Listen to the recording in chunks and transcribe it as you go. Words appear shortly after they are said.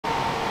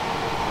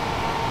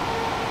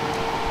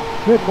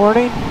Good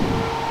morning.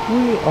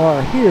 We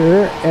are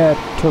here at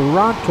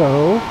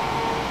Toronto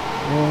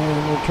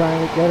and we're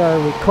trying to get our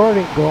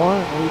recording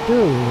going, and we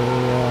do.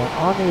 We're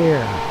on the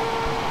air.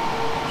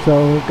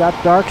 So we've got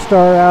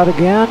Darkstar out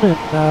again,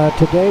 and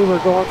today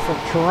we're going from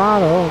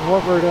Toronto, and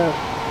what we're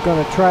going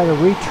to try to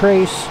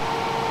retrace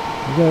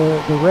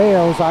the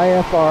rails,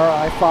 IFR,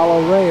 I follow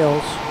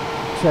rails,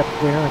 except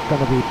we aren't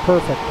going to be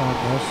perfect on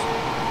this.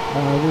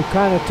 We've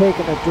kind of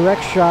taken a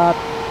direct shot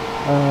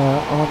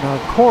on our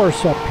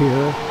course up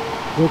here,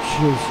 which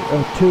is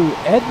to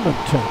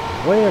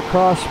Edmonton, way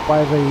across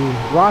by the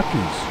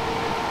Rockies.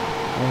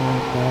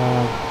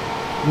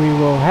 And we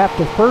will have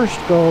to first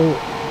go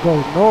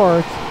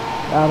north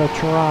out of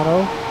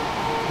Toronto,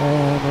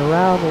 and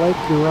around Lake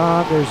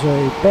Huron there's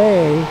a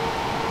bay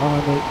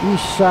on the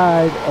east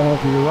side of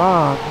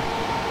Huron,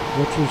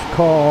 which is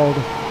called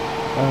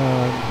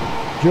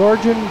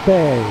Georgian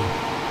Bay.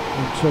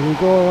 And so we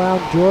go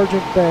around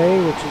Georgian Bay,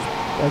 which is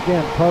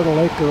again part of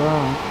Lake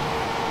Huron,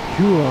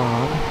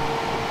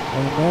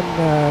 and then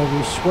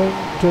we swing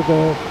to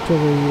the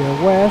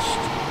west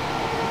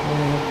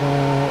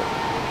and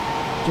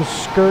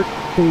just skirt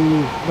the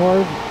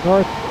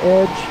north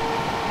edge,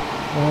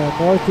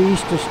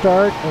 northeast to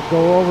start, and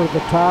go over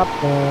the top.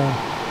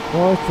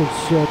 North is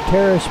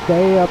Terrace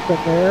Bay up in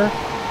there,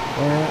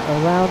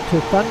 and around to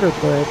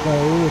Thunderbird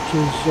Bay, which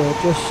is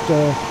just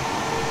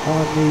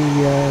on the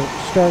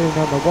starting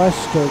on the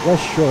west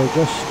shore,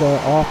 just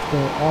off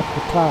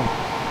the top.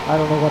 I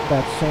don't know what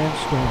that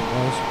sandstone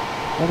was.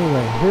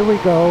 Anyway, here we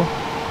go.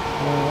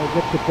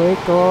 Get the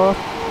brake off.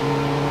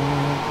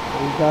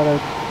 We gotta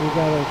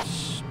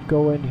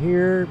go in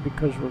here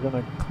because we're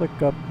gonna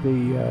click up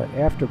the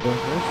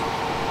afterburners.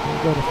 We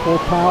go to full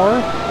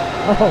power.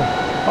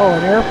 Oh,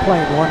 an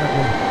airplane wanted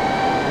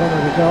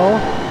to go.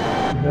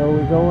 So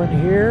we go in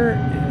here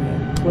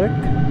and click,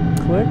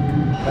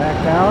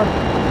 back out,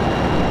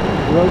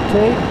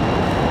 rotate,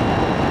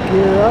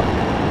 gear up,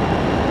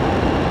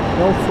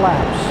 no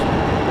flaps.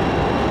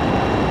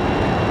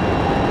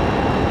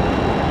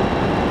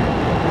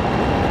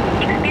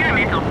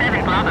 Experimental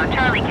 7 Bravo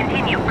Charlie,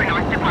 continue for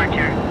north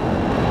departure.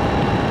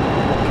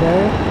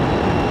 Okay.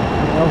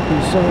 I'll be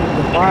saying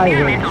goodbye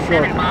here Experimental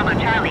shortly. 7 Bravo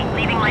Charlie,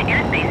 leaving my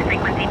airspace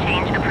frequency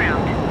change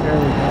approved. There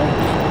we go.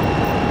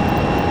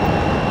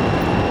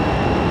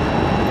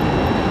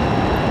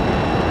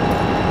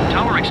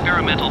 Tower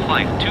Experimental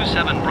Flight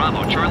 27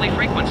 Bravo Charlie,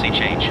 frequency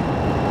change.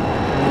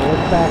 We're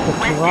back at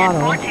Toronto.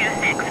 WestJet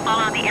 426,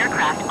 follow the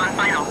aircraft on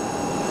final.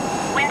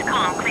 Wind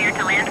calm, clear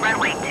to land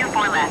runway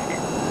 24 left.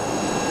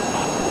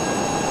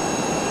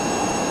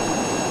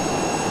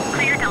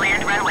 Clear to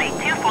land runway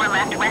 24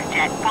 left,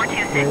 WestJet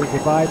 426. Okay,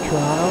 goodbye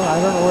Toronto.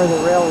 I don't know where the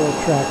railroad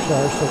tracks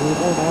are, so we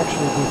won't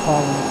actually be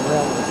following the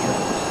railroad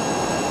tracks.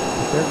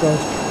 But there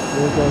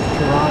goes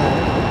Toronto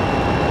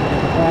in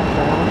the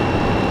background.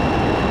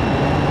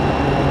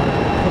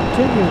 And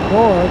continue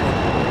north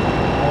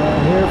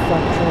here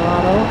from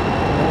Toronto,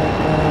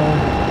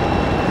 and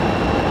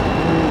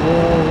we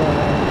will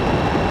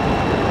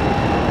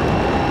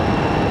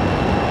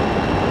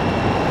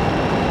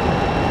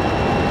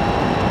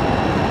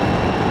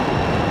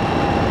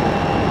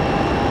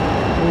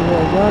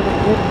run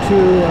into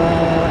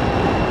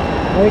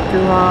Lake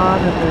Huron,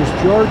 and there's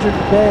Georgian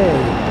Bay,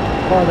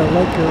 part of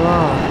Lake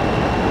Huron.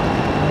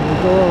 And we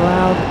go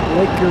around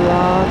Lake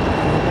Huron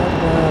and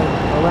then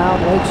around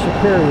Lake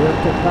Superior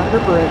to Thunder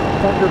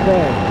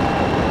Bay.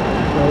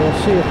 So we'll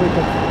see if we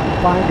can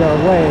find our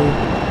way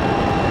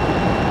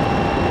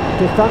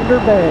to Thunder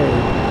Bay.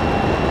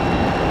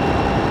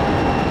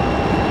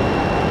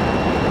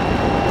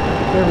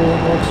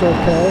 Everything looks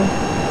okay.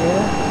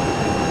 Yeah.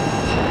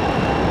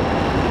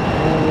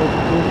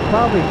 We'll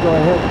probably go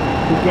ahead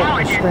and get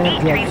the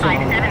strand jets on.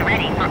 8357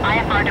 ready for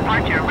IFR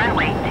departure,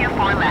 runway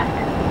 24 left.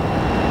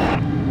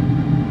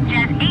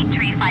 Jet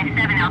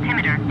 8357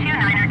 altimeter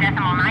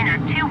 29er,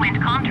 2 wind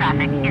calm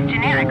traffic is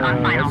generic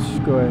on final. Let's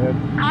go ahead.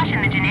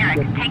 Caution the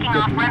generic, taking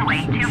off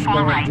runway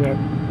 24 right.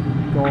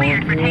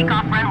 Cleared for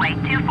takeoff runway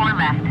 24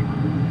 left.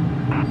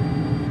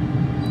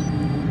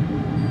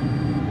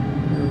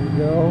 There we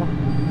go.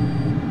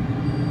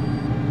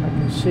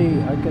 I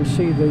can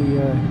see the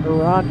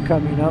Huron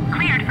coming up.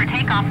 Cleared for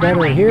takeoff better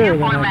runway here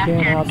 24 than I left, can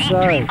Jet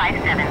outside.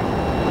 8357.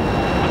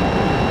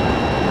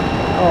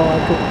 Oh, I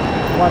could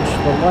watch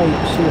the light,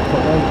 see if the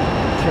light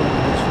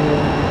changes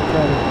here, and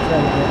try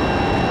to get,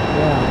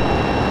 yeah.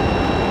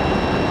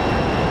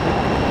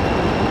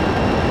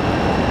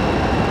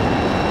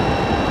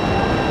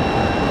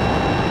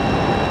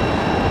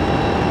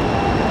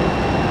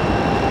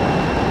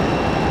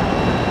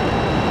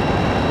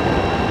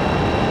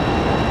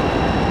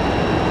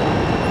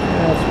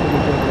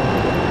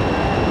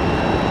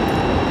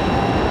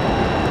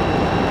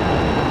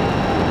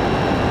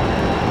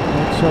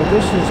 So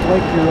this is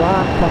Lake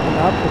Huron coming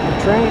up, and the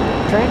train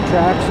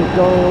tracks that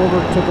go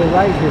over to the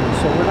right here.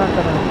 So we're not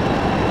going to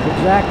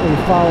exactly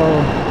follow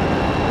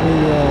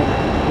the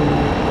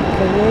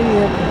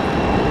Canadian,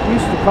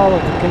 used to call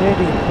it the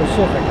Canadian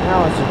Pacific.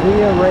 Now it's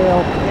Via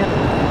Rail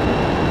Canada.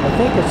 I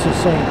think it's the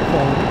same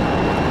thing.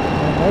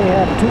 And they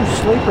have 2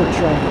 sleeper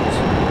trains.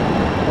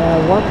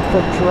 One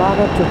from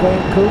Toronto to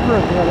Vancouver,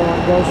 and the other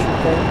one goes from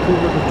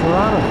Vancouver to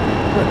Toronto.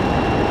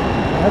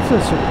 That's a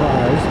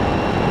surprise.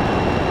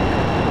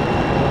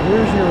 Well,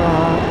 here's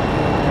Huron.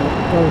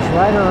 It goes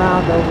right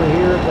around over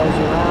here. It goes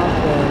around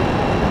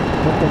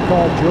what they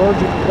call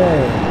Georgian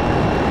Bay.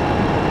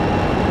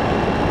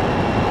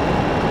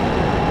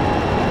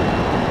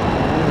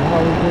 How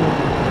are we doing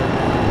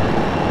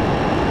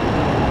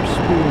our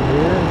speed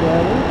here?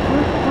 Yeah,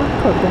 we're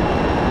cooking.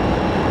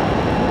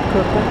 We're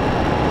cooking.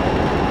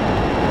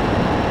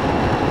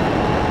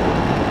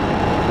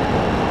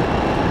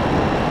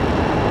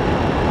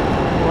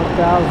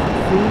 1,000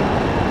 feet.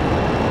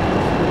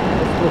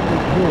 Let's look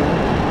in here.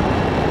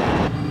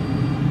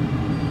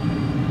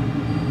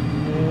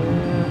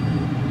 And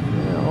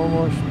yeah,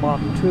 almost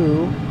Mach 2.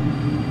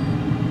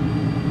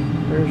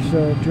 There's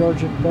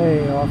Georgian Bay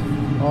off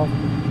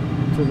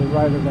to the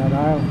right of that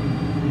island.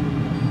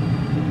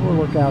 We'll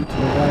look out to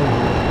the right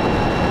here.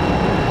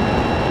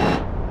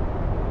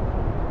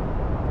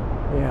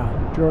 Yeah,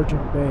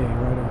 Georgian Bay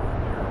right over there.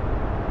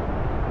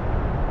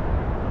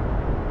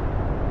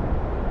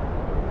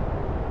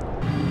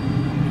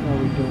 How are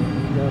we doing?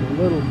 We got a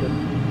little bit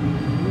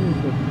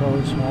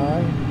nose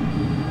high.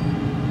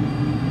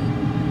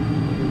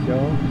 There we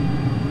go.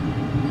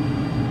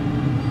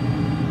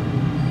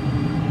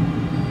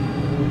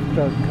 We'll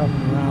start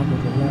coming around to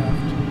the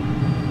left.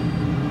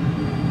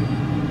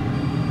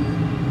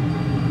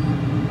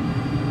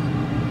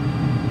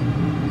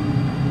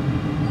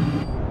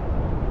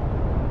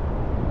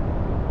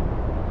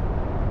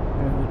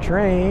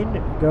 Train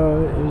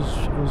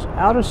is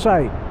out of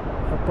sight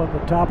up on the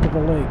top of the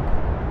lake.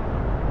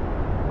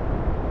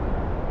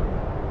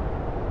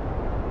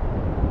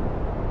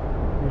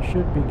 We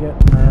should be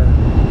getting our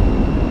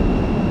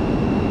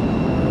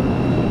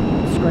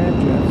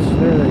scramjets.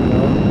 There they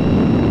go.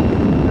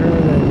 There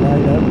they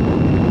light up.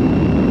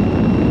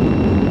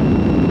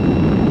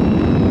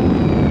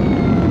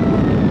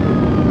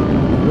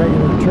 The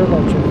regular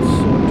turbojets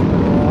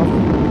turn off.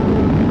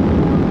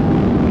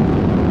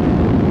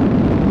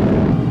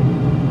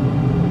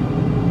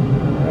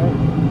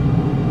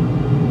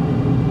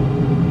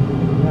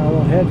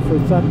 Head for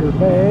Thunder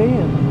Bay,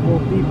 and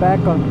we'll be back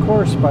on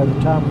course by the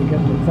time we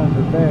get to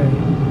Thunder Bay.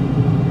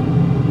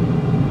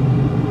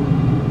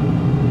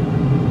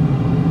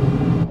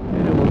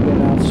 And we'll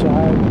get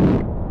outside,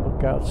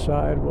 look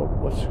outside,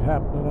 what's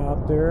happening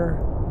out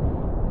there.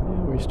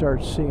 And we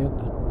start seeing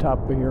the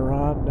top of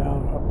Huron.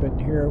 Now up in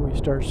here we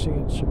start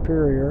seeing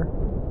Superior.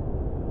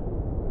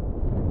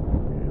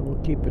 And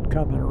we'll keep it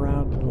coming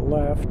around to the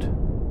left.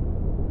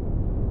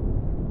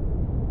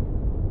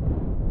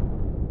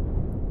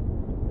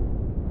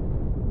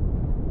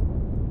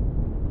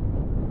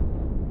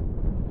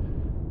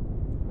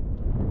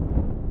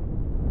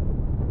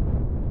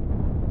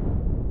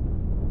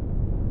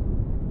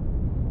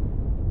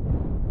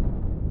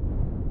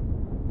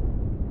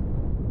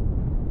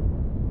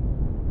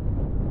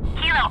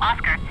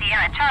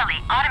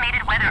 Charlie,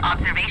 automated weather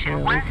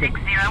observation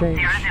 16000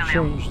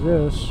 change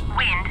this.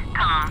 Wind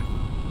calm.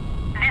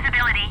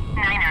 Visibility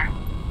 9er.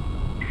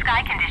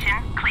 Sky condition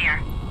clear.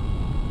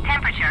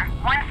 Temperature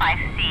 15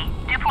 C.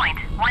 Dew point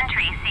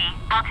 13 C.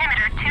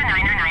 Altimeter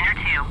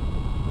 299er2.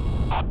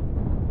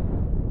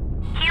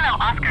 Kilo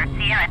Oscar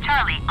Sierra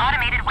Charlie,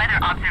 automated weather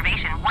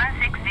observation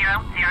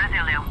 1600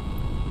 Zulu.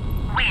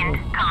 Wind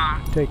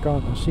calm. Take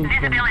on the sequence.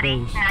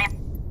 Visibility 9.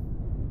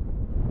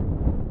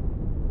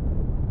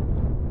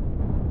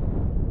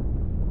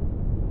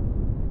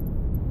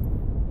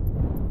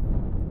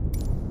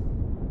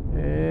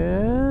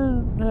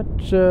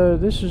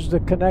 This is the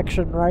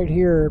connection right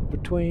here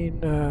between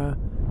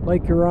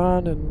Lake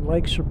Huron and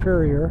Lake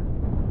Superior,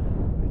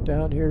 right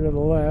down here to the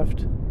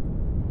left.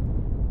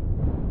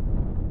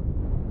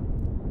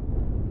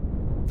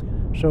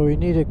 So we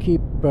need to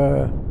keep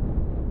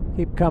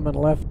coming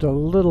left a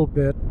little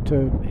bit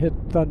to hit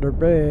Thunder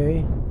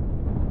Bay.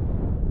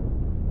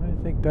 I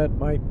think that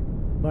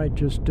might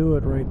just do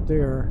it right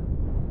there.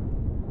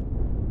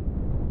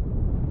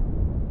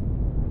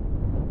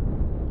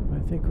 I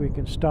think we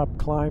can stop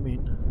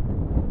climbing.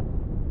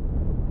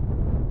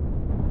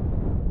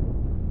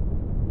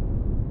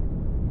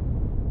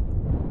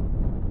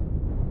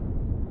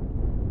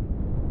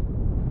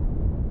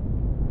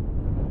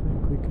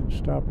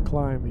 Stop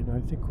climbing. I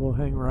think we'll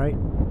hang right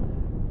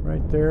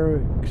there.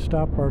 We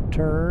stop our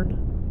turn.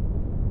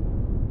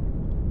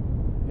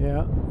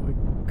 Yeah, we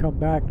come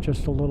back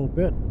just a little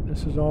bit.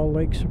 This is all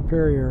Lake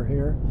Superior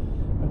here.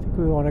 I think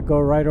we want to go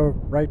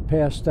right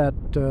past that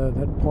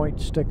that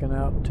point sticking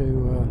out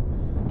to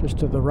just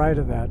to the right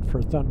of that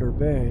for Thunder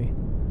Bay.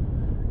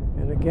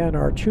 And again,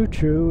 our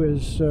choo-choo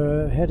is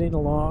heading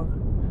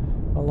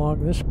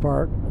along this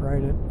part,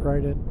 right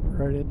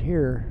in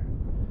here,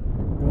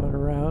 going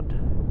around.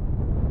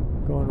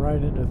 Going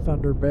right into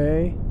Thunder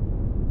Bay,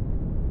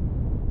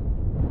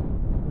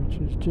 which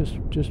is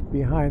just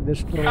behind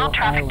this little Full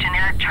traffic island.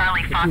 generic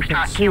Charlie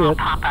Foxtrot Kilo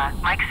Papa,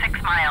 like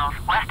 6 miles,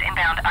 west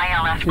inbound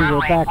ILS runway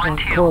we're back 12.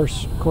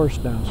 on course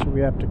now, so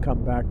we have to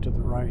come back to the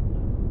right.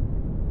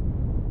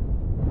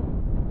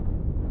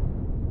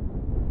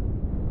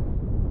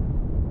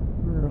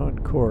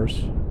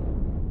 course.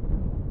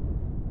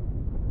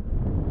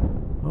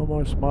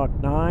 Almost Mach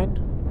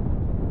 9.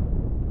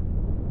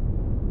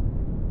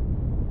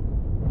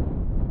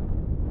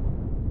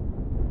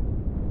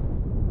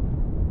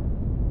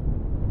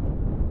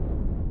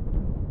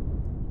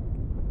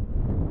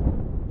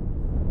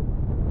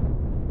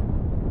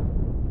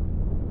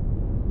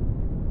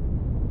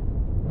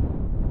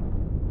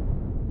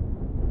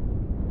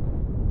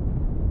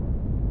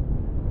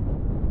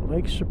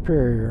 Lake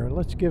Superior.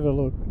 Let's give a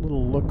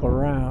little look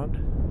around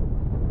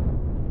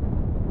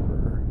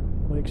for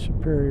Lake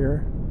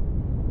Superior.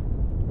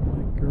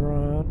 Lake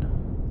Huron.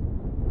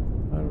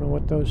 I don't know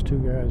what those two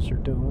guys are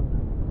doing.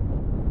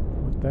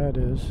 What that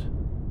is.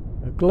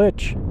 A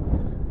glitch.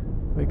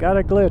 We got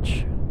a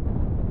glitch.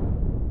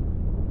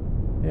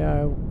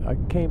 Yeah, I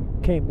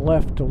came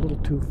left a little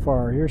too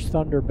far. Here's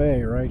Thunder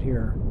Bay right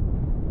here.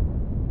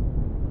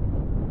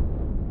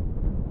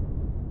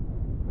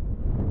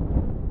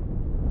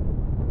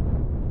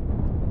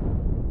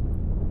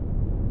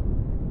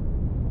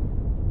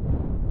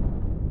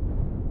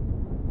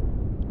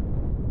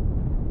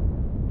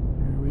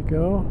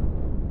 Go,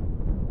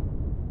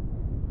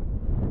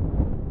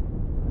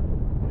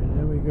 and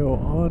then we go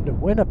on to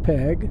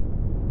Winnipeg.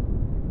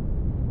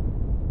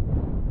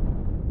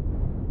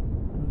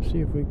 Let's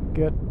see if we can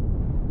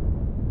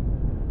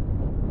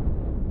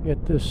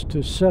get this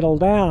to settle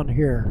down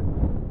here.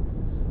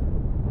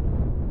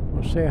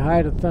 We'll say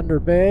hi to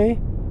Thunder Bay.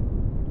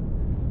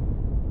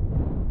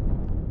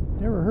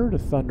 Never heard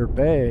of Thunder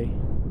Bay.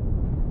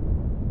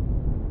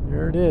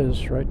 There it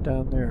is, right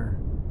down there.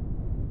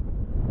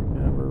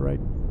 Yeah, we're right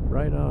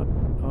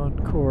on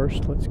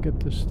course. Let's get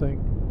this thing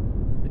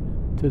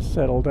to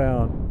settle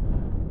down.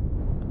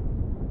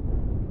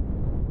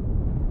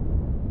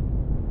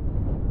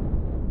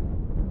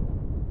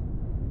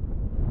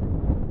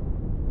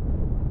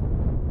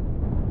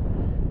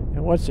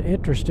 And what's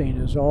interesting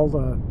is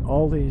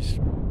all these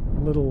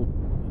little,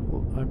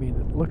 I mean,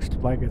 it looks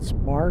like it's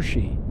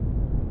marshy.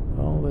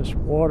 All this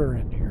water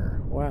in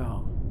here.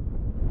 Wow.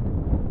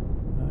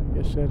 I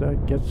guess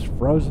that gets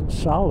frozen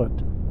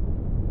solid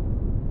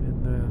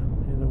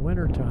in the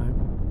wintertime.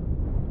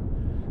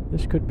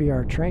 This could be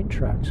our train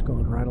tracks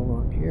going right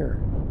along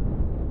here.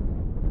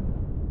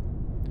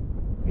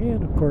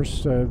 And of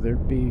course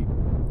there'd be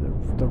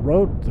the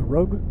road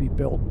would be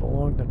built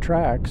along the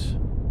tracks.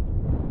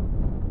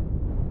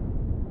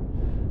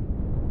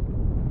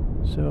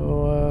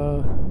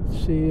 So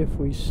let's see if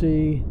we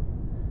see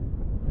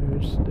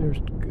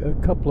there's a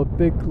couple of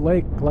big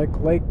Lake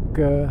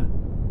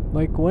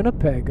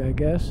Winnipeg, I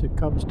guess. It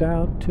comes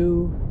down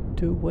to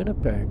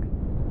Winnipeg.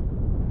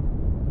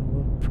 And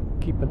we'll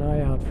keep an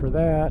eye out for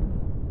that.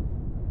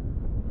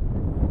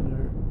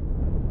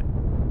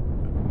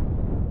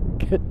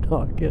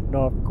 Getting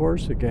off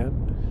course again.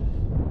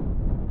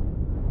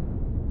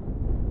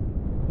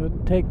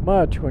 Doesn't take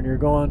much when you're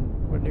going.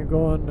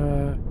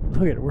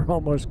 Look at it, we're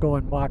almost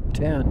going Mach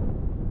 10.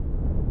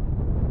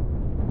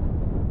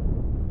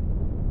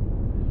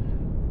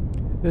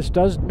 This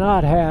does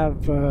not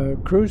have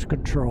cruise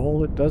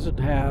control. It doesn't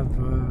have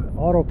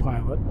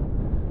autopilot,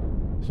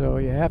 so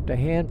you have to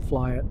hand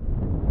fly it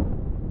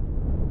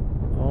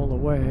all the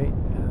way.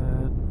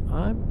 And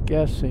I'm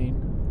guessing,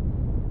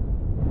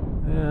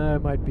 I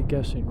might be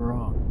guessing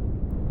wrong.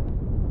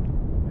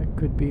 That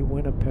could be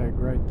Winnipeg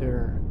right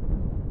there,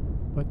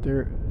 but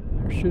there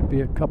should be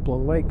a couple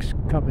of lakes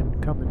coming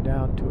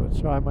down to it,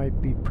 so I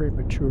might be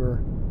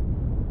premature.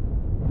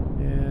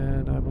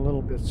 And I'm a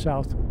little bit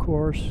south of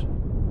course.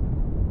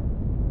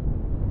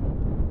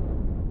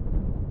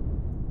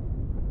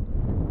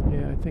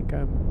 Yeah, I think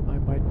I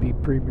might be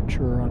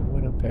premature on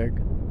Winnipeg.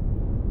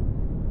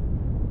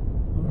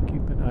 I'll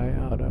keep an eye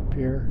out up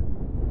here.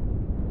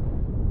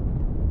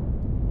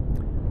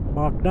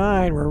 Mach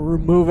 9, we're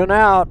moving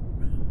out.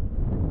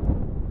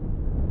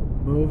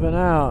 Moving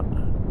out.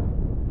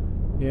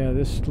 Yeah,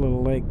 this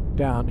little lake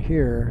down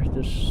here,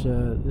 this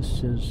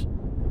is,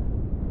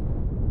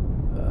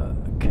 I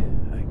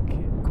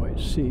can't quite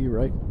see,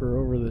 right? We're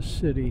over the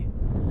city.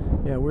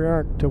 Yeah, we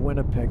aren't to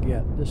Winnipeg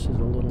yet. This is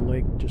a little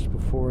lake just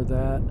before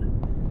that.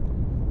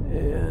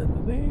 And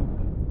the name,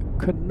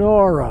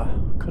 Kenora.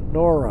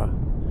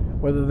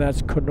 Whether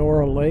that's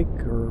Kenora Lake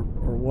or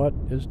what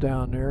is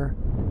down there,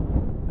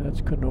 that's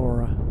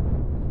Kenora,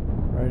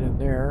 right in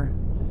there.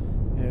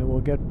 And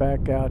we'll get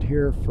back out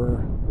here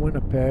for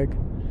Winnipeg.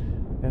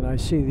 And I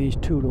see these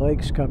two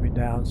lakes coming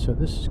down, so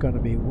this is going to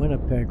be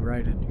Winnipeg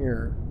right in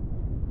here.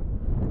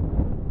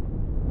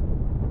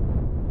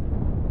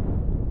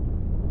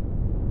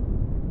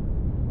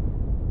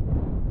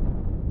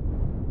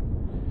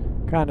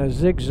 Kind of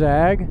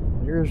zigzag.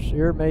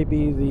 Here may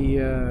be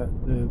the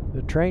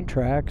train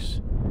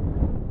tracks,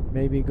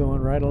 maybe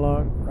going right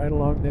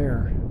along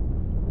there.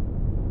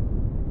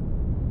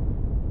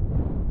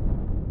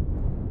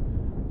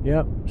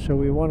 Yep. So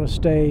we want to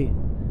stay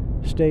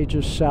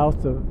just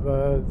south of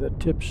the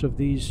tips of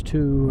these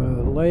two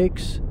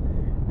lakes,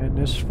 and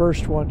this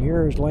first one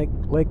here is Lake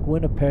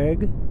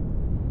Winnipeg, and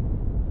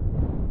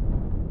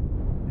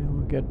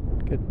we'll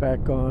get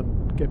back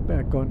on get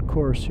back on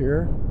course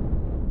here.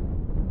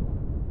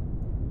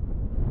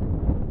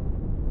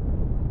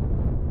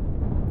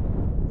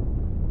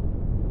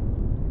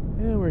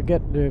 And we're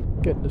getting to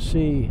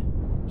see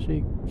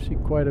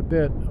quite a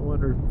bit. I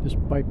wonder if this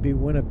might be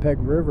Winnipeg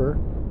River.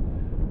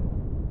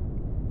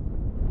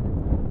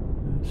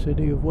 The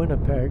city of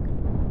Winnipeg.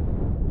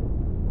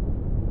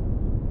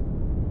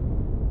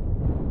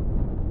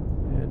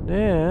 And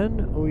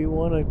then we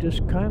want to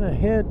just kind of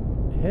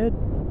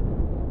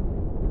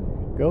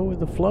go with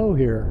the flow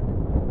here.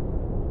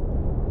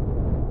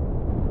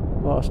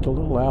 Lost a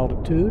little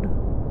altitude.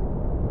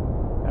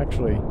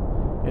 Actually,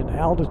 in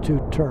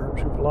altitude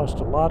terms, we've lost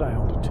a lot of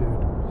altitude.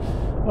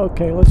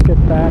 Okay, let's get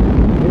back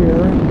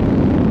here.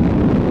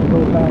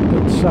 We'll go back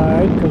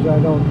inside because I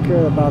don't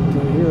care about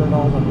hearing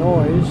all the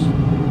noise.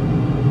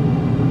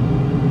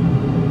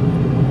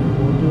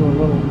 We'll do a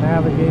little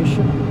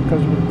navigation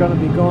because we're going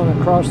to be going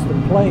across the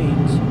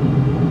plains,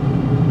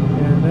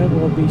 and then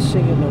we'll be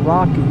seeing the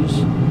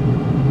Rockies.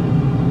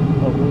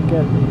 But we'll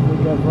get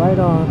right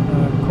on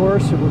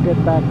course, and we'll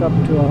get back up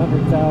to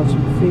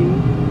 100,000 feet.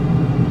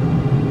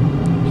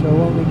 So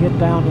when we get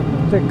down in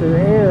the thicker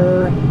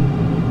air,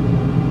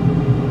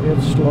 it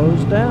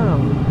slows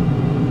down.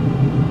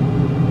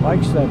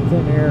 Likes that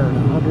thin air at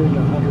 100 to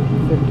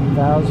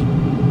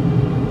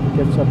 150,000.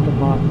 Gets up to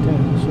Mach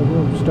 10. So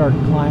we'll start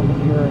climbing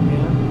here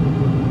again.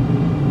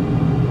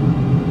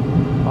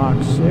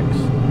 Mach 6.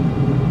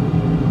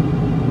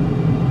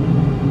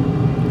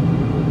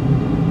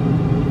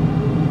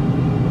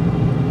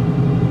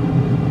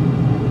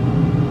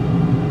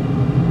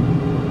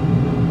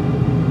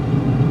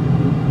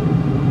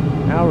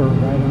 Now we're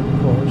right on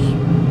course.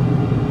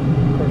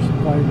 Of course,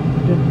 if I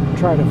didn't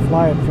try to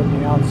fly it from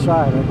the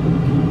outside, I could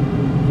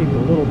keep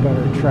a little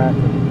better track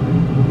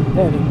of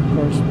heading. Of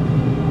course,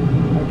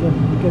 I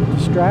get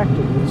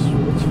distracted.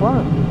 It's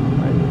fun. I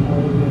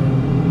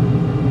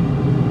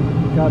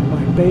got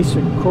my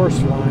basic course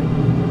line,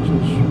 which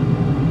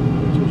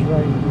is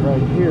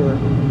right here,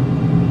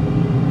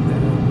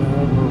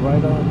 and we're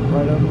right on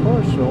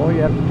course. So all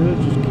you have to do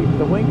is just keep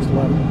the wings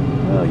level.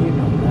 Well, you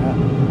know that.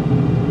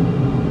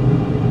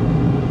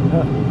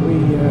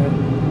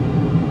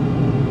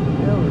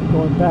 We're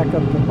going back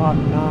up to Mach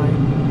 9,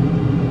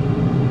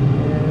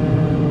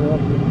 and we're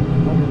up at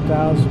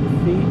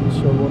 100,000 feet,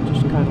 so we'll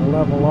just kind of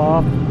level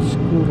off and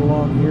scoot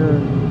along here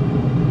at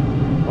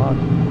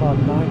Mach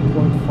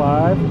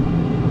 9.5.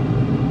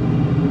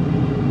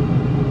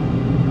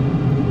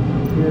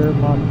 Here,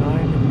 Mach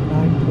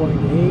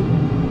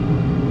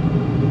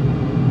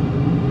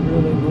 9.8.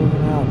 Really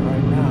moving out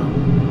right now.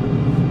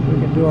 We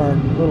can do our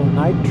little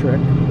night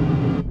trick.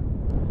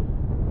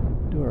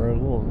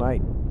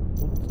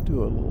 Let's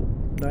do a little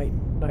night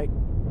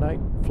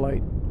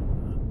flight.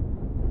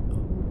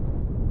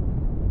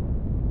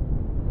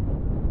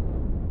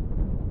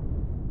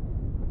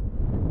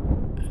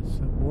 It's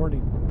the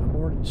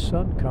morning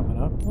sun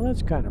coming up. Well,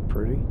 that's kind of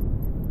pretty.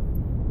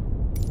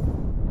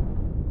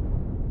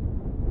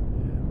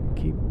 And we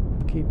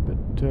keep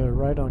it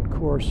right on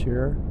course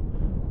here.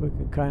 We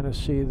can kind of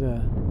see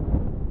the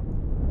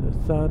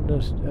sun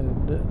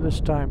this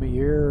time of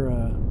year.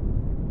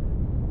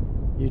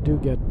 You do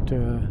get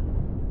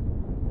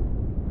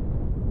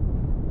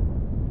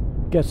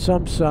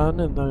some sun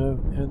in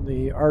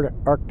the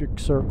Arctic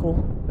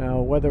Circle.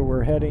 Now, whether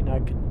we're heading, I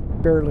can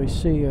barely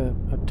see a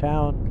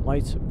town,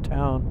 lights of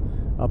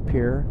town up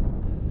here.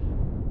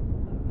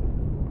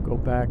 Go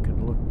back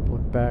and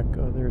look back.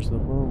 Oh, there's the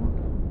moon.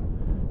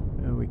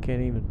 And we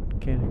can't even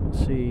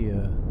see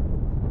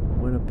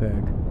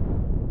Winnipeg.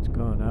 It's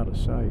gone out of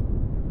sight.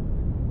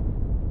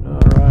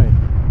 All right,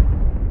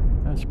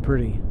 that's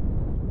pretty.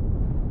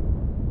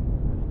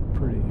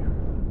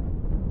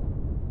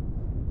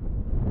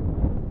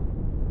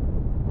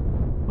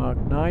 Mach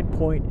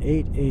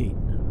 9.88.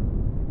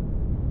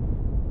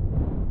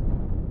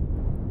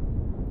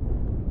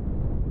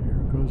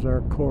 There goes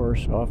our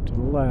course off to the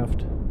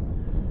left.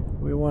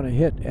 We want to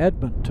hit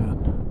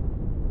Edmonton.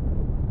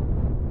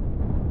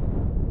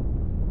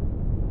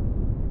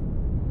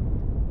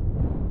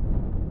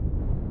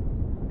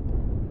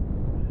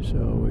 So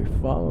we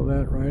follow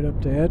that right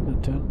up to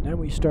Edmonton. Then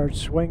we start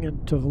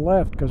swinging to the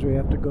left because we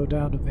have to go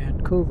down to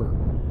Vancouver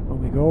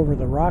when we go over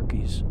the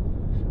Rockies.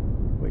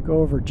 We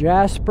go over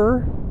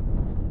Jasper,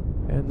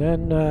 and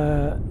then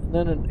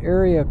an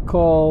area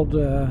called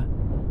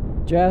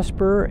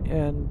Jasper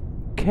and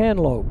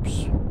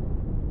Kamloops.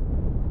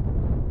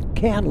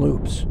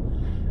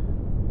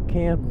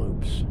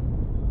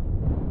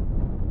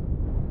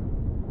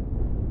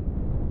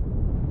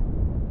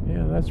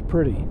 Yeah, that's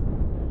pretty.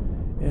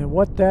 And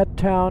what that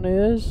town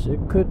is,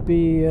 it could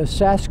be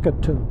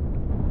Saskatoon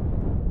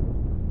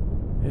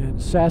and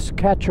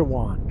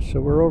Saskatchewan. So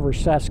we're over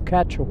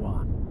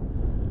Saskatchewan.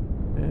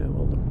 And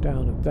we'll look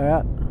down at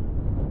that.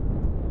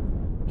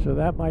 So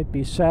that might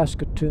be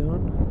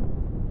Saskatoon.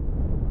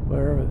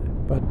 Wherever,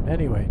 but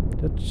anyway,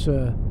 that's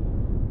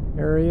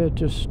area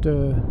just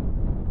in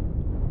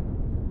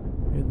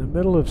the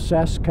middle of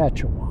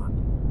Saskatchewan.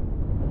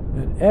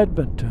 And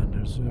Edmonton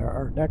is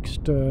our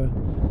next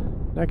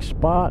next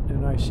spot,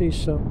 and I see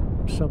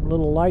some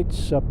little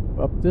lights up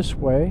this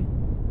way.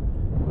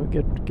 We'll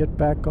get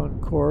back on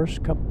course,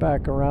 come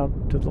back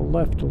around to the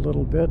left a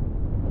little bit.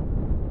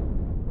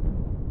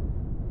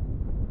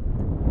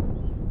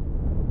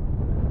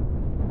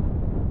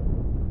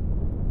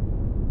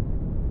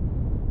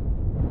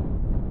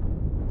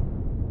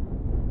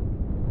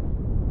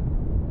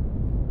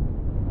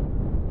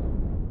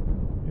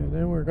 And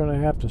then we're going to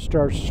have to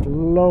start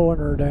slowing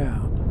her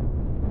down.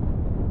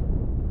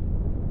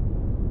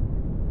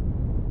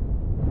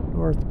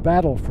 North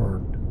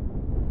Battleford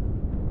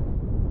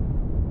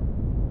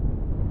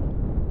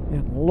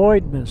and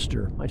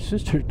Lloydminster. My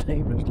sister's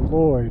name is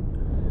Lloyd.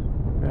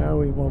 Now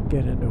we won't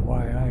get into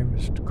why I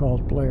was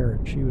called Blair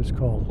and she was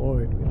called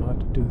Lloyd. We don't have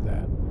to do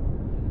that.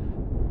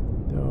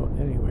 So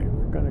anyway,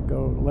 we're going to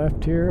go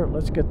left here.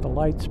 Let's get the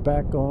lights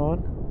back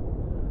on.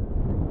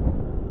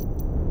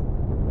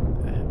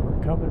 And we're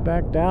coming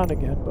back down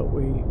again, but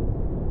we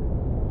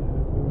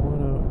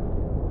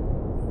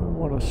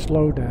want to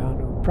slow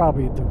down.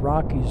 Probably the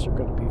Rockies are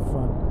going to be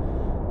fun,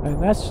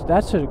 and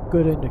that's a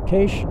good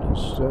indication.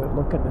 Is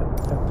looking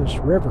at this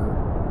river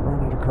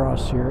running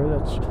across here.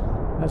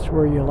 That's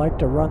where you like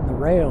to run the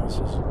rails,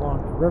 is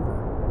along the river.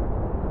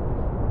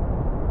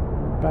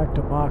 We're back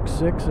to Mach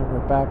 6, and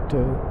we're back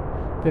to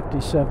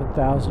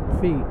 57,000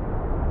 feet.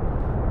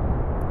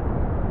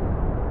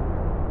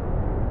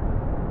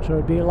 So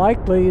it'd be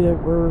likely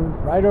that we're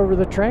right over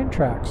the train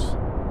tracks.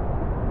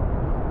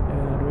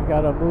 We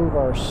got to move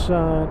our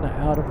sun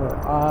out of our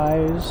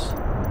eyes.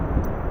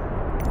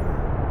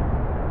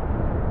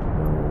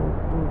 We'll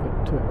move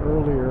it to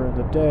earlier in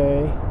the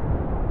day.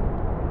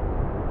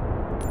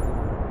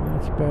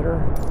 That's better.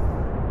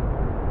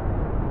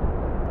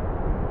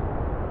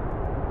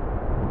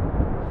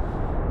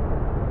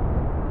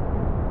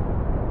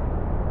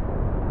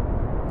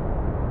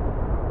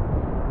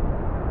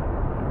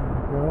 There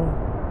we go.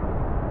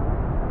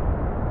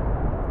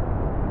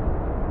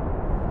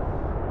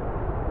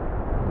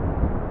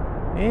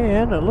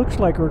 And it looks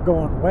like we're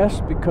going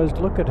west because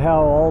look at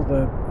how all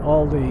the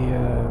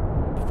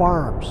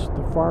farms,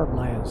 the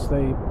farmlands,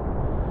 they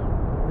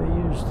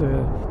use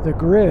the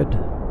grid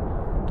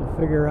to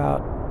figure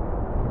out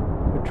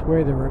which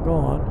way they were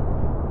going.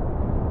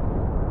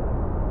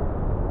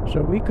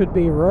 So we could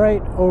be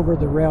right over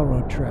the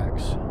railroad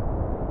tracks.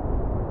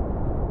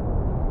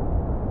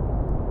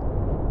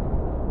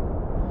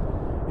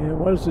 And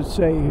what does it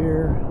say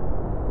here?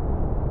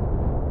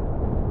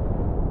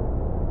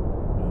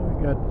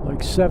 Got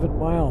like 7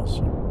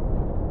 miles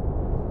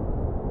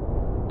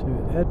to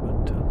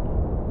Edmonton,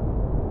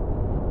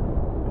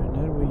 and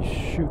then we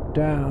shoot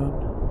down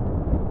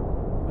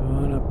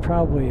on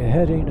probably a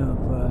heading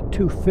of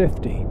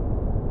 250.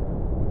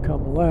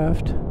 Come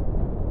left,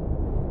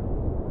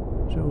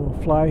 so we'll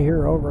fly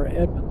here over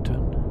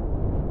Edmonton.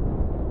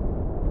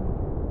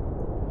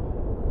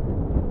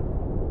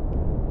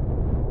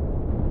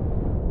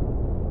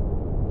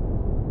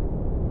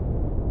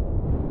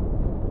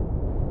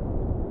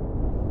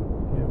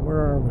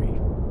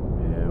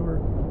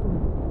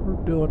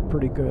 Doing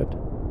pretty good.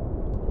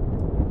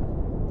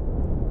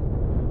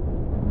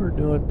 We're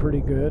doing pretty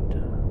good.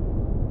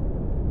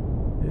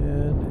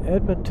 And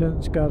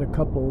Edmonton's got a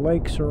couple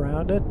lakes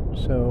around it,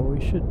 so we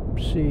should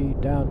see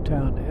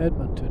downtown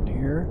Edmonton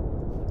here.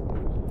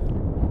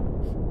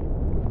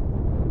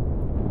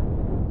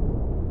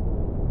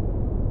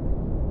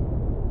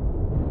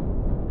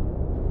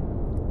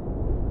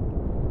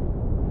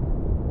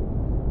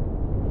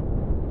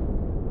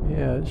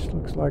 Yeah, this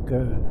looks like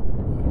a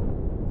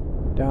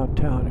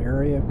downtown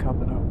area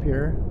coming up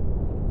here.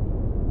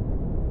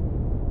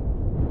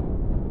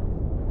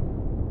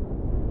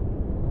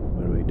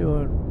 What are we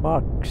doing?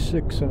 Mach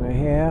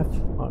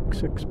 6.5, Mach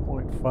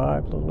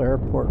 6.5, little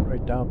airport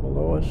right down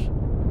below us.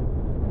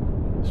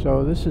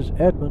 So this is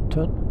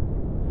Edmonton.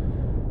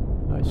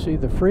 I see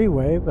the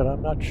freeway, but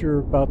I'm not sure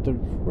about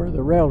where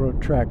the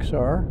railroad tracks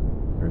are.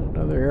 There's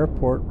another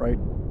airport right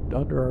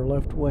under our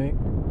left wing.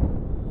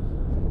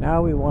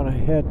 Now we want to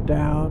head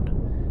down.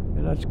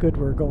 And that's good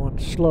we're going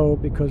slow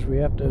because we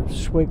have to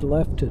swing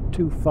left to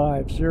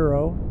 250.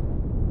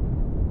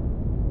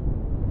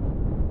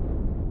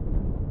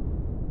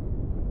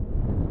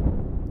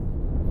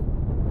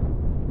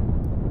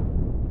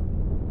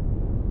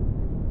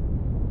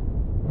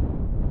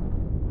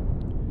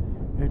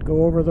 And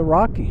go over the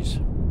Rockies.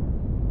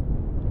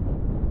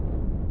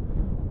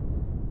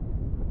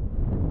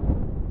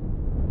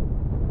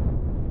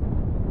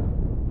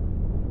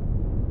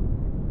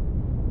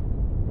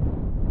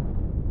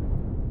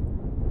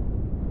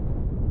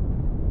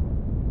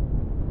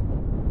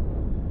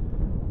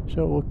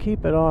 So we'll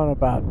keep it on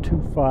about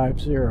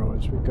 250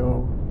 as we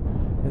go.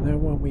 And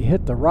then when we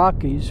hit the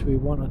Rockies, we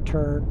want to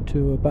turn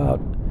to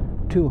about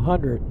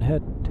 200 and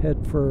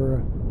head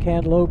for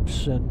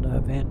Kamloops and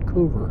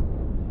Vancouver.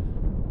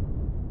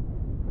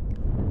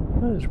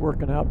 That is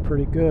working out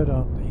pretty good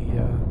on the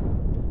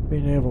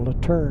being able to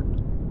turn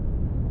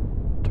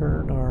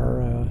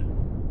our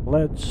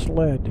lead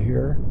sled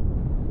here,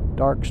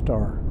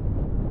 Darkstar.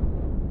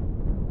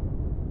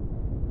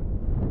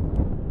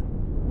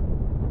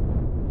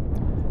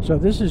 So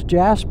this is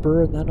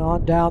Jasper, and then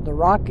on down the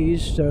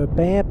Rockies,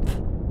 Banff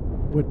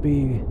would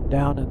be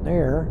down in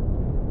there.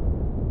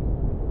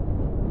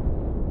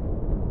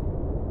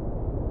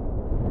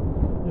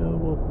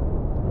 We'll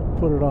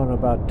put it on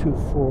about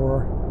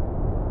 240.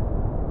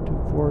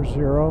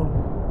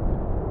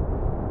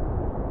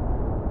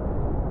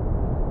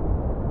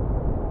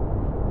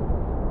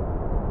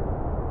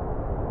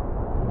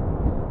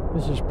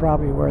 This is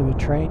probably where the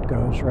train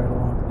goes, right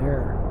along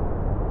there.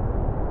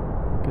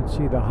 You can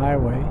see the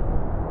highway.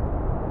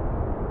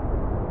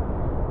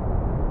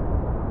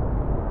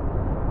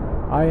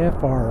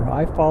 IFR,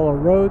 I follow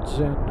roads,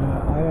 and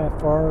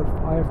IFR,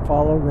 I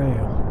follow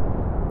rail.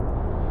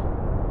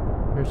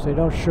 Of course, they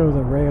don't show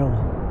the rail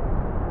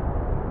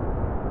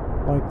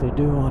like they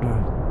do on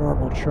a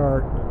normal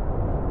chart.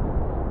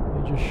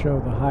 They just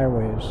show the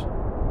highways.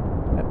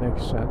 That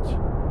makes sense.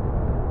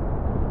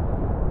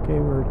 Okay,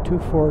 we're at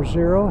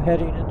 240,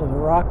 heading into the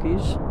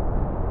Rockies.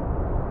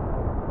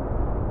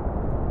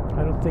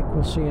 I don't think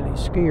we'll see any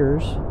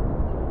skiers.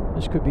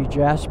 This could be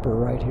Jasper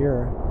right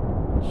here.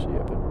 Let's see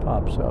if it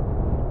pops up.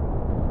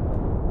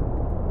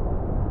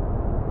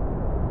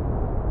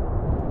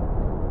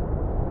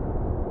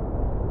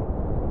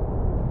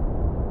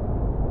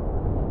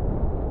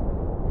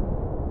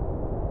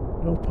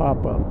 No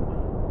pop-up.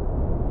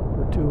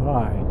 We're too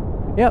high.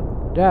 Yep,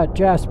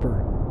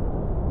 Jasper.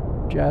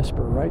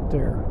 Jasper right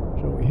there.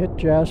 So we hit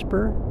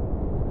Jasper.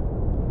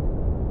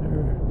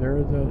 There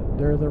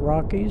are the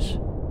Rockies.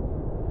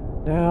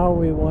 Now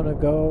we want to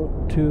go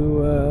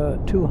to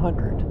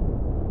 200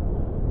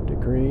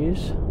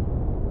 degrees.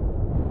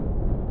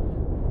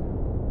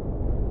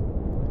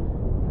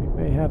 We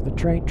may have the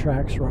train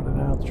tracks running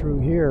out through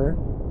here.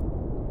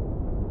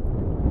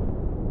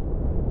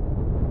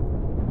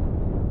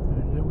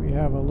 And then we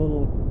have a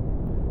little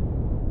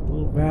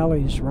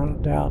valleys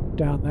running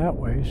down that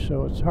way,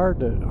 so it's hard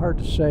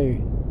to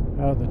say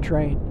how the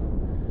train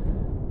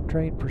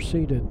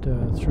proceeded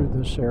through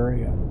this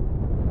area.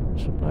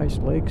 Some nice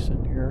lakes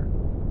in here.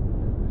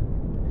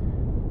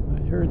 I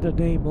heard the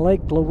name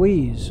Lake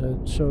Louise,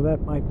 and so that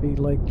might be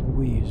Lake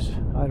Louise.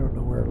 I don't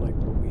know where Lake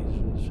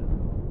Louise is.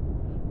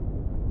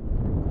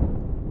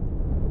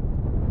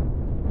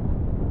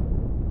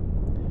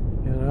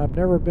 And I've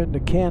never been to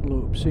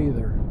Kamloops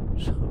either,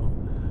 so.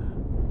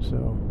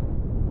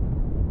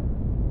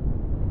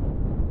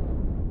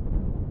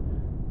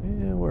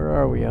 Yeah, where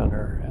are we on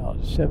our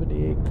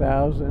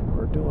 78,000?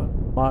 We're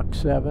doing Mach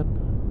 7.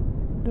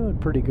 Doing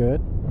pretty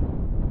good.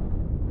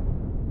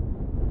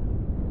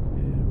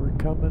 And we're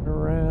coming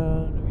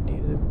around. We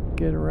need to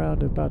get around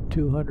to about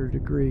 200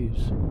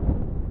 degrees.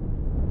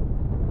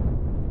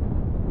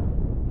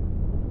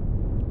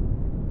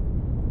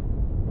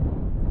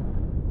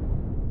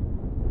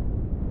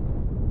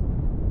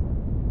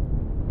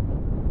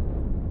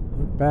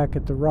 Look back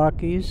at the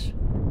Rockies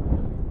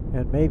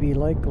and maybe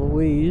Lake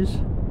Louise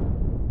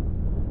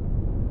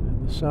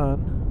and the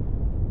sun.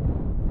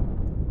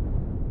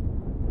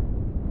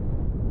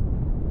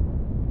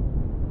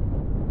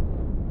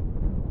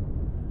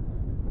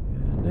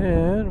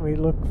 And we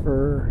look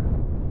for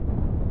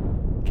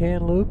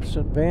Kamloops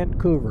and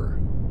Vancouver.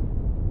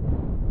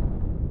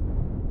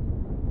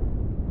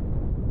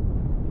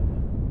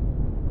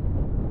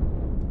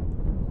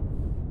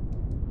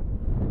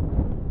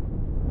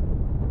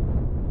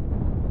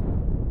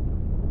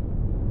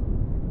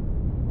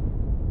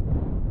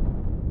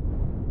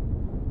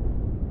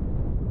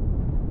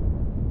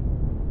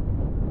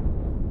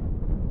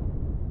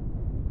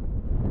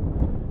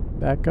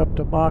 Back up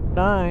to Mach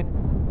 9.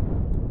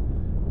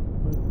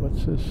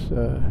 What's this?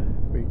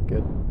 If we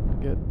get a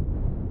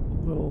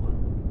little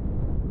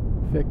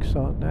fix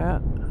on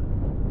that.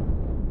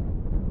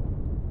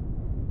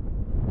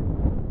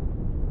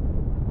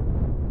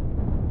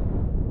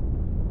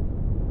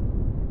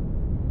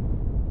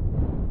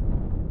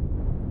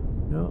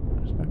 No,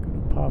 it's not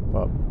going to pop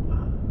up.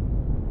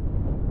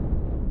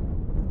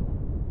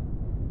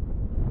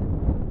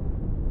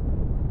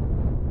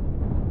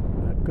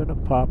 Not going to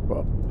pop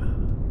up.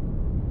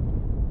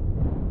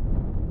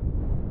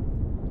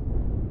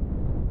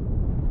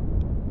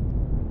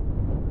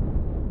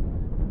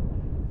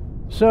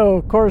 So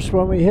of course,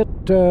 when we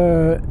hit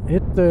the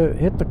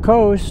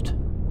coast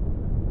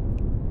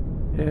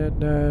in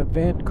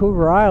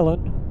Vancouver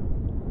Island,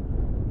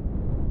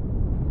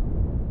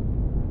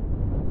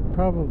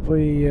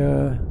 probably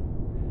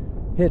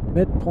hit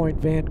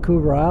midpoint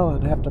Vancouver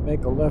Island, have to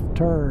make a left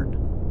turn.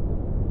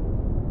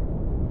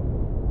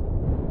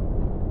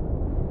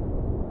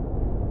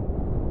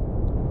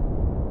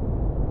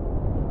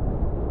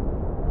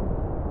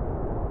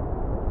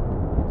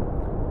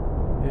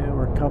 And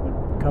we're coming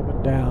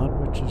down,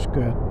 which is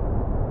good.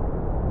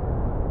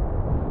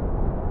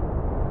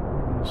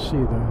 We're going to see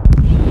the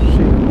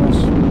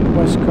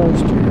west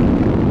coast here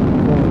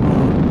going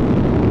on.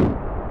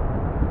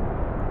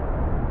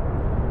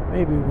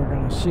 Maybe we're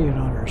going to see it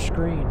on our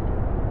screen.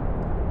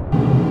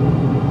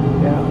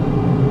 Yeah,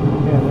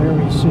 there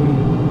we see. We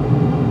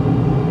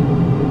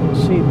can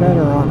see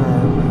better on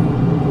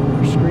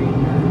our screen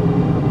here.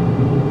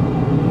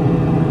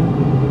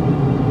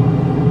 And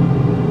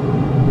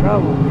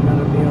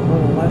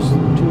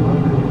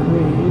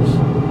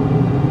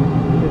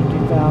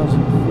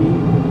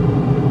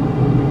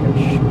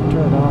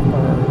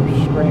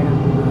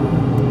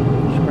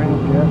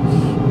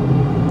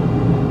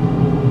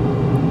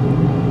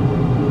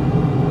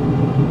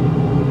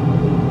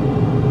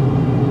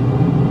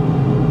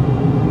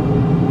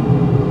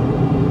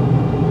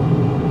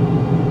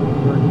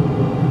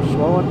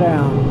on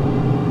down.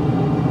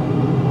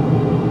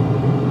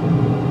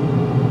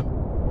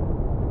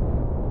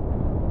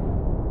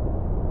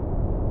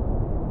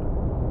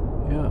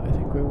 Yeah, I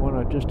think we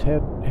want to just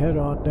head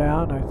on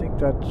down. I think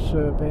that's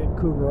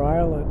Vancouver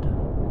Island.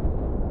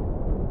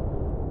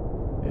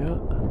 Yeah.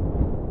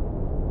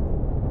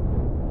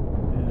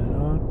 And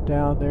on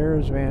down there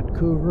is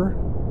Vancouver.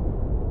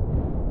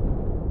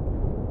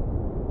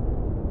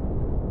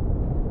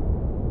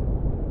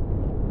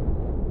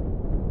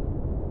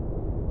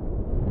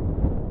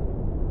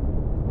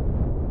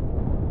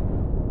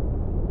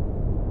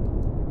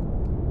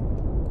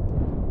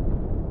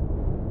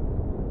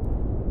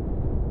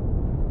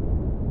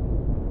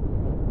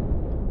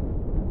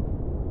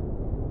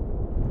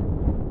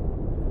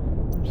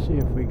 See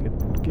if we can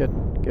get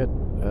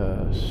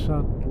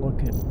sun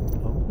looking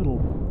a little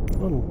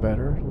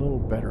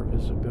better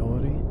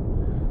visibility.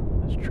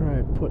 Let's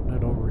try putting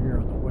it over here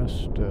on the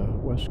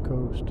west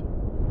coast.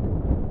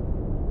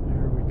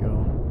 There we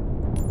go.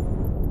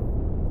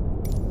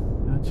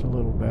 That's a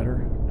little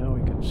better. Now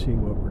we can see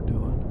what we're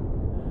doing.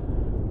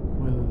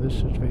 Whether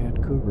this is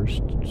Vancouver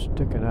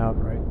sticking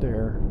out right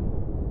there.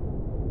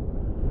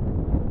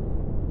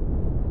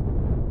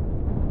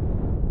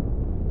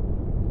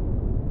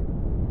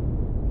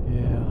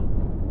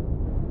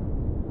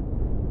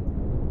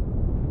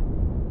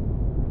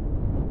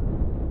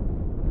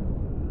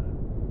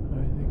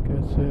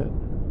 That's it.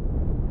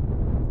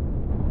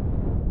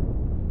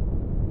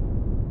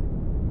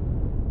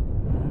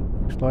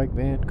 Looks like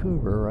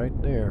Vancouver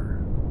right there.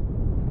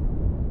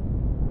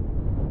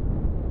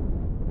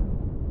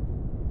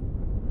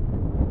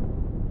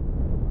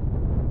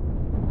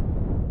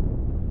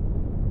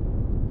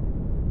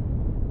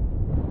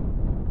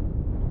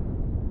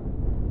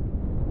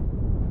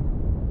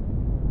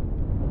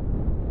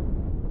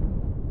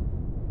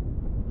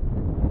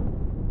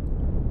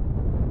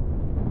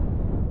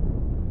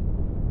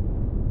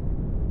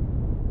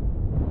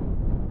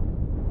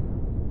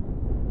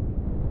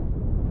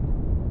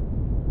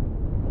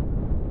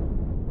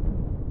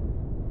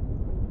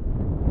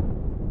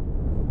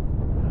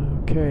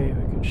 Okay,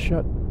 we can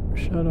shut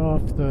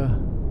off the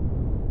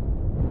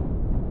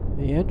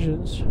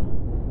engines.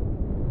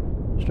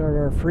 Start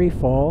our free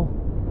fall.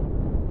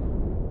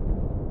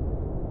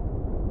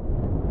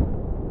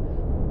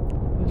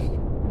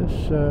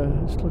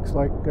 This looks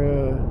like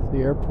the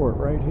airport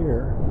right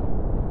here.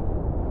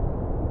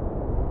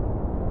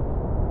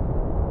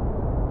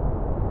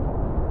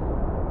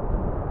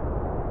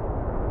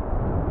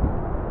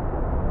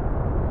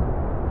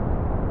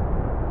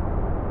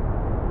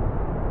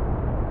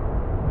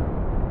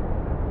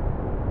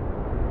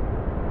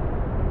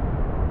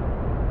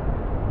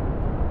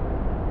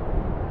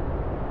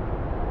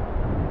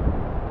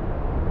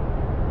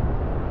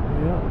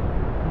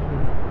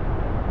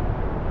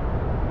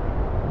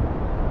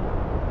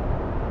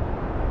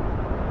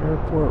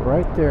 Airport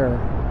right there.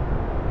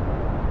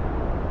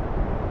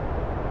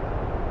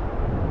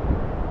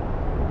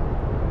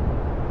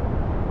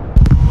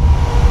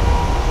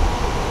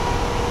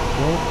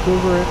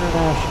 Vancouver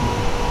International.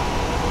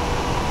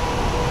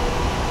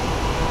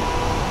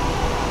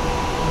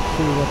 Let's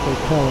see what they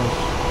tell us.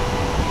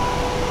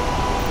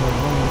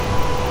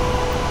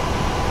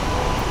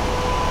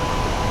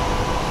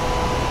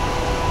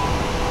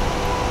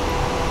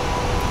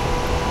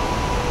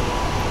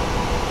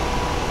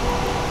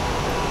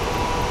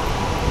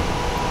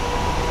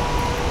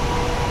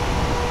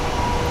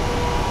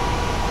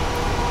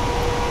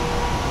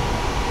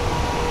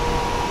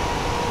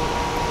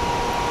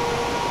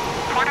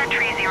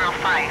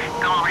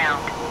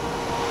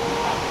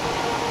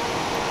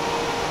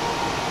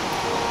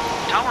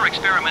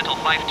 Experimental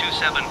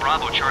 527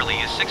 Bravo Charlie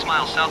is 6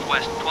 miles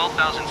southwest,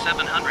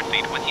 12,700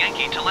 feet with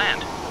Yankee to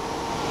land.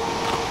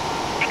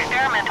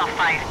 Experimental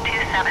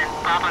 527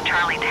 Bravo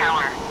Charlie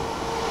Tower.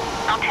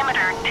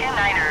 Altimeter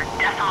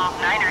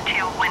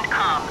 29.92 wind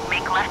calm.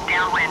 Make left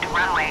downwind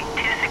runway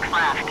 26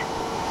 left.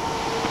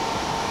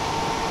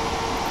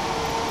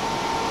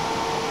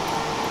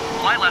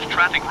 Fly left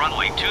traffic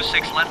runway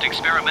 26 left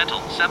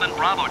Experimental 7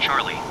 Bravo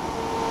Charlie.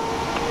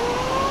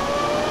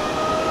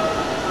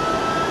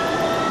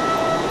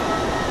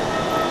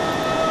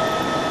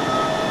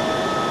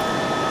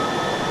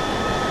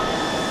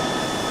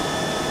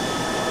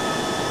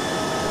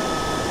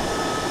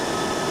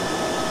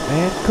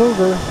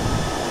 Vancouver.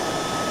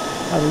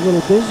 Got a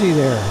little busy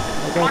there.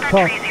 I don't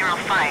talk.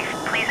 305,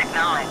 please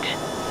acknowledge.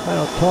 I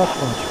don't talk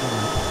much when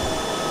I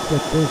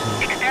get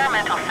busy.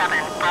 Experimental 7,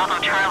 Bravo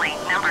Charlie,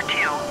 number 2,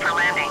 for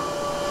landing.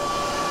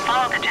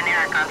 Follow the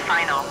generic on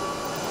final.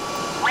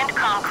 Wind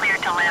calm clear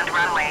to land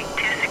runway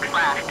 26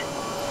 left.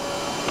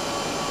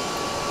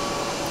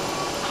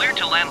 Clear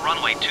to land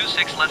runway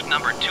 26 left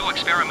number 2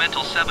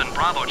 Experimental 7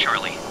 Bravo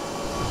Charlie.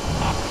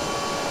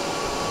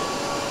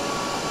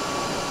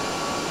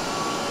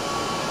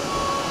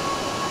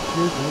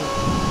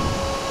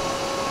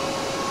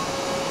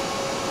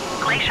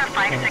 Glacier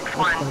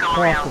 561, go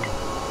around.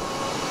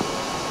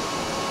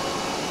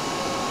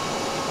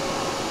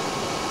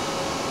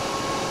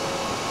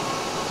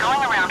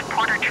 Going around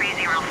Porter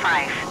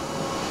 305.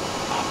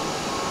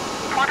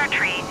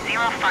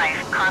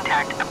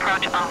 contact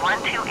approach on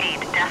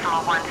 128.17.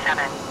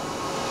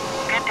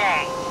 Good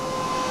day.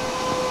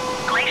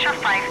 Glacier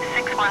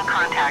 561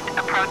 contact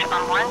approach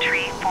on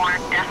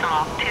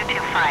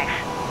 134.225.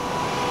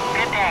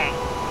 Good day.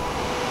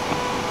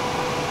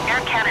 Air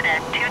Canada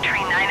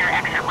 239er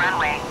exit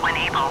runway when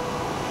able.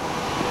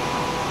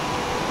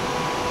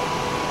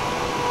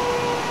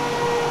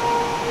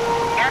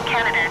 Air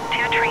Canada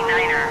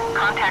 239er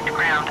contact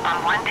ground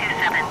on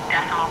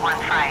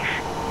 127.15.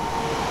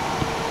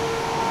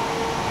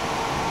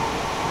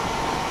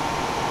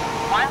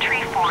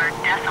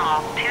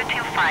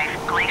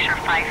 134.225 Glacier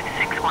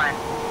 561.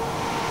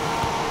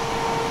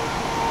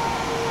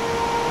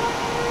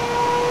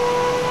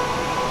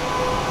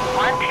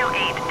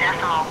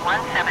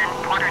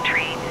 Porter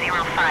Tree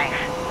 05.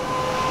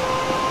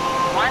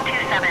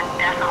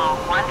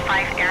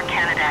 127.15 Air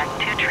Canada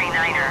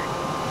 239er.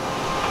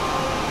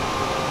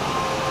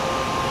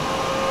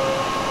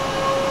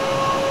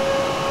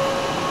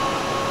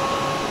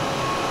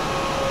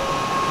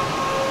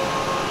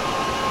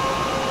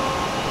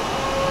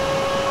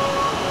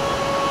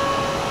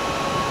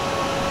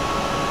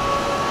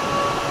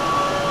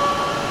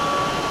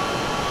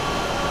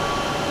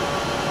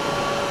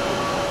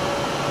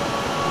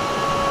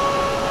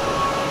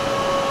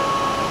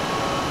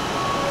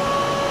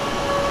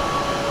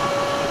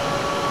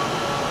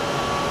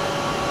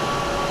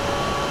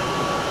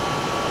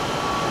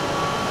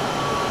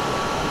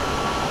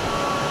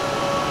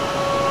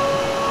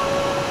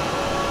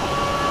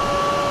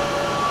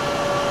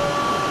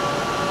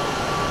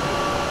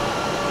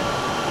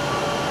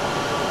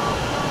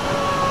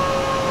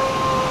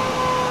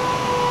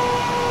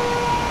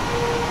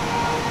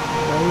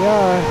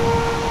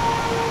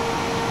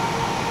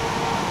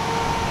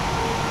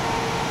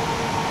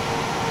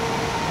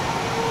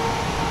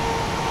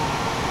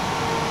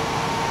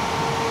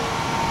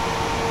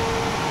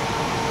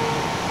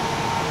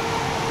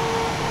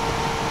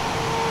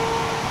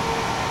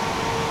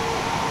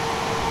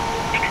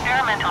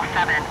 Experimental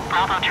 7,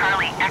 Bravo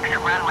Charlie, exit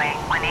runway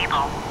when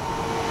able.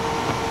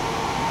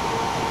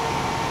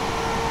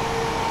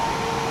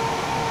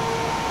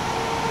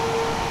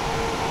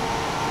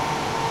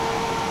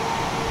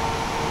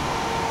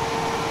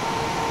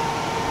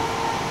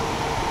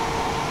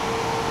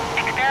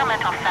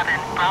 Experimental 7,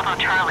 Bravo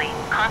Charlie,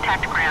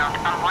 contact ground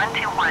on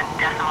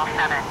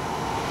 121.7.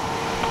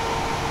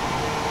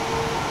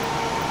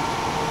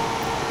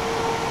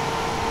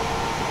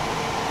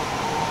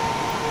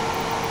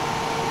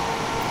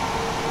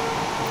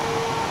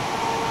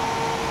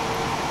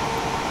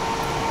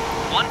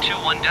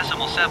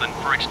 .7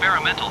 for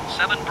experimental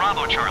 7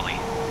 Bravo Charlie.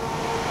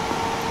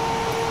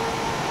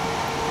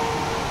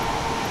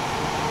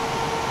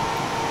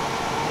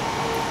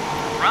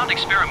 Ground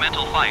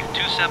experimental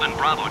 527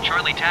 Bravo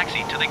Charlie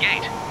taxi to the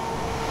gate.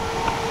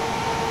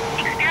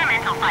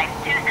 Experimental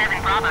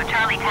 527 Bravo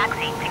Charlie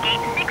taxi to gate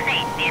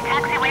 68 via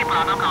taxiway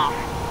Bravo Golf.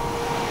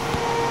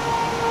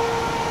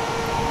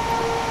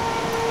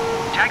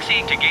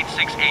 Taxiing to gate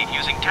 68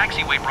 using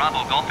taxiway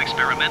Bravo Golf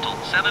experimental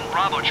 7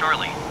 Bravo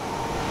Charlie.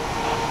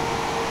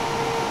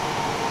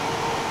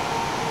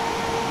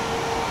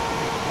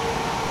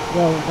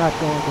 Well, we're not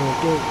going to a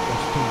gate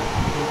this time.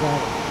 We got,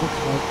 looks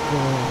like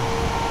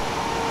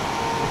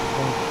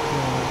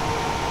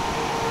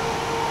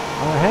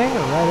our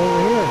hangar right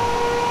over here.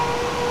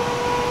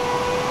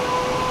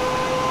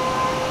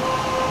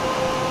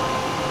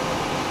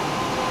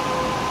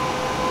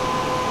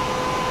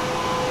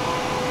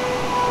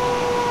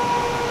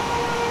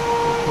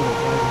 Let's put it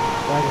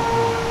right in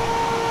here.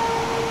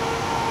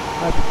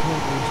 Right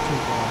between these two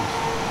guys.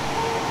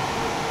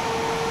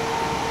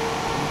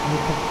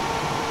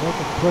 They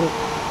can put it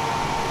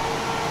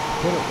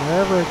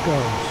wherever it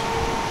goes.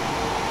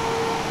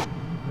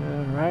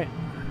 All right.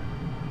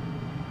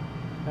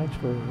 Thanks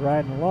for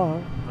riding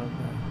along on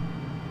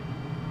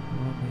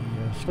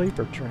the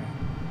sleeper train,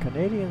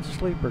 Canadian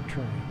sleeper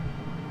train.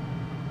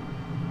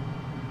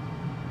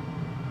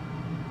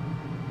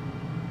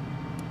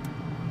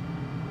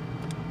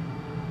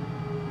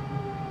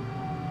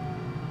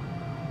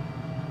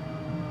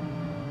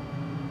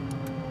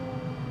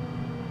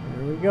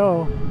 Here we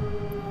go.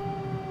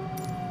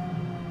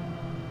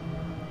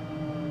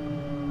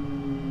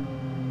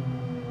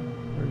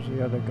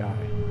 The other guy.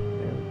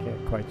 Yeah, we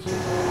can't quite see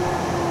him.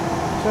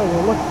 So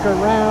we'll look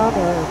around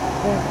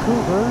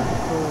Vancouver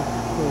for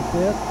a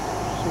bit.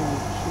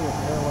 See an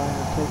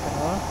airliner taking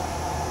off.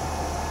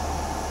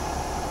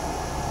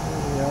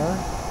 Here we are.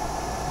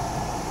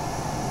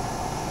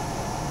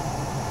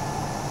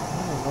 I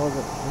don't know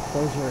if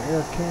those are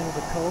Air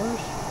Canada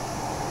colors.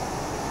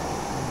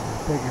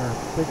 Big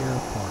airport. Big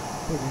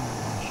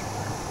international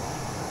airport.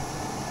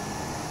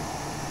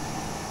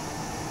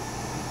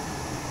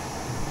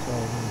 So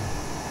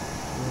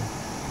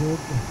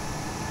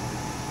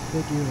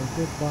bid you a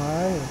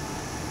goodbye and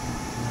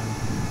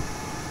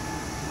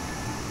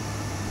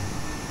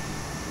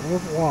au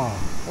revoir.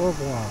 Au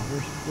revoir.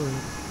 We're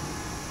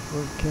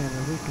in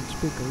Canada. We can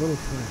speak a little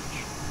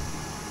French.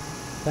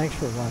 Thanks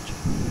for watching.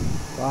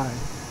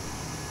 Bye.